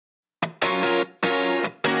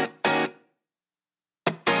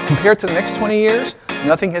compare it to the next 20 years,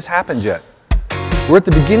 nothing has happened yet. We're at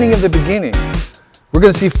the beginning of the beginning. We're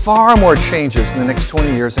going to see far more changes in the next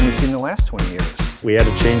 20 years than we've seen in the last 20 years. We had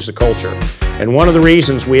to change the culture. And one of the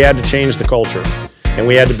reasons we had to change the culture and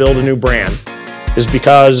we had to build a new brand is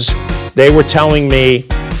because they were telling me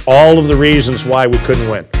all of the reasons why we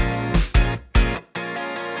couldn't win.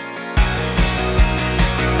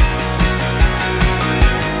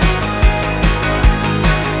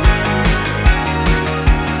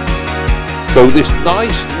 So this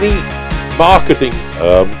nice, neat marketing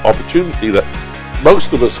opportunity that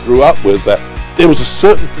most of us grew up with, that there was a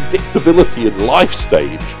certain predictability in life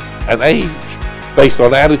stage and age based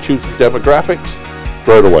on attitudes and demographics,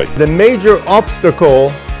 throw it away. The major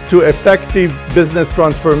obstacle to effective business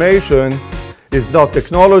transformation is not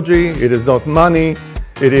technology, it is not money,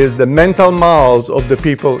 it is the mental models of the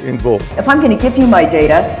people involved. If I'm going to give you my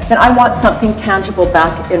data, then I want something tangible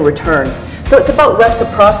back in return. So it's about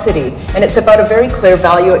reciprocity, and it's about a very clear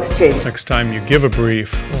value exchange. Next time you give a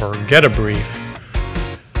brief or get a brief,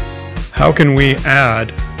 how can we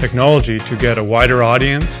add technology to get a wider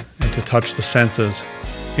audience and to touch the senses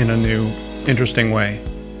in a new, interesting way?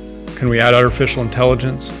 Can we add artificial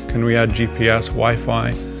intelligence? Can we add GPS,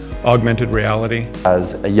 Wi-Fi, augmented reality?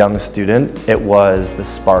 As a young student, it was the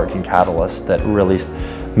spark and catalyst that really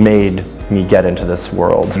made me get into this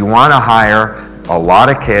world. You want to hire a lot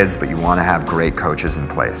of kids, but you want to have great coaches in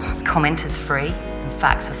place. Comment is free and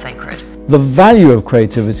facts are sacred. The value of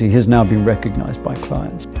creativity has now been recognized by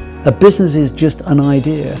clients. A business is just an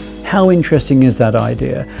idea. How interesting is that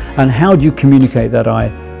idea? And how do you communicate that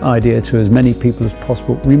idea to as many people as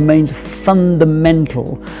possible remains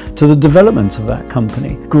fundamental to the development of that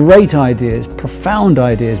company. Great ideas, profound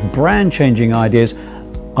ideas, brand-changing ideas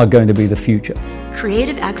are going to be the future.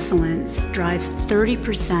 Creative excellence drives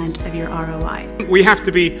 30% of your ROI. We have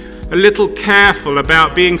to be a little careful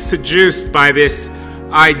about being seduced by this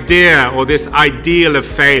idea or this ideal of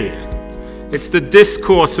failure. It's the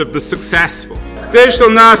discourse of the successful. Digital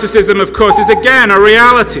narcissism, of course, is again a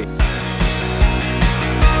reality.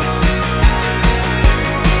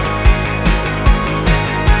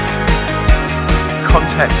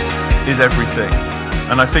 Context is everything.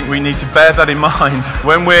 And I think we need to bear that in mind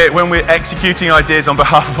when we're executing ideas on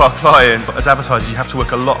behalf of our clients. As advertisers, you have to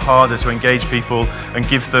work a lot harder to engage people and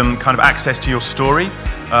give them kind of access to your story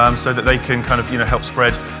so that they can kind of help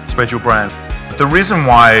spread your brand. The reason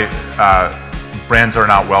why brands are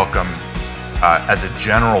not welcome as a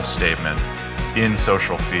general statement in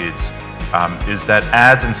social feeds is that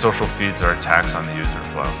ads in social feeds are attacks on the user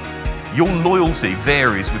flow. Your loyalty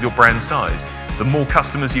varies with your brand size. The more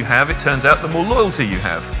customers you have, it turns out the more loyalty you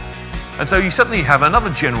have. And so you suddenly have another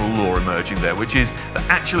general law emerging there, which is that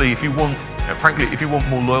actually if you want, frankly, if you want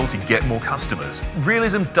more loyalty, get more customers.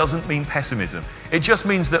 Realism doesn't mean pessimism. It just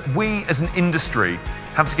means that we as an industry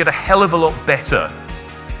have to get a hell of a lot better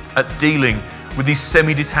at dealing with these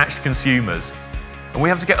semi-detached consumers. And we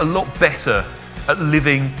have to get a lot better at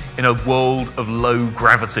living in a world of low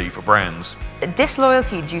gravity for brands.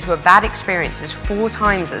 Disloyalty due to a bad experience is 4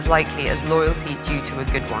 times as likely as loyalty due to a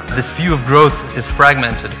good one. This view of growth is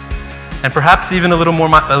fragmented and perhaps even a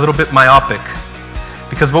little bit myopic,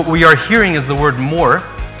 because what we are hearing is the word more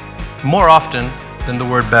often than the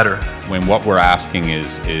word better. When what we're asking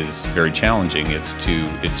is very challenging, it's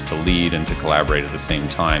to lead and to collaborate at the same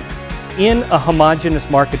time. In a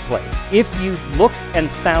homogeneous marketplace, if you look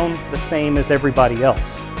and sound the same as everybody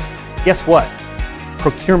else, guess what?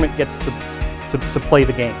 Procurement gets to play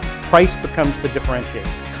the game. Price becomes the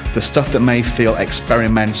differentiator. The stuff that may feel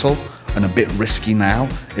experimental and a bit risky now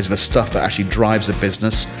is the stuff that actually drives a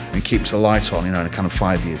business and keeps a light on, in a kind of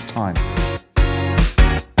 5 years' time.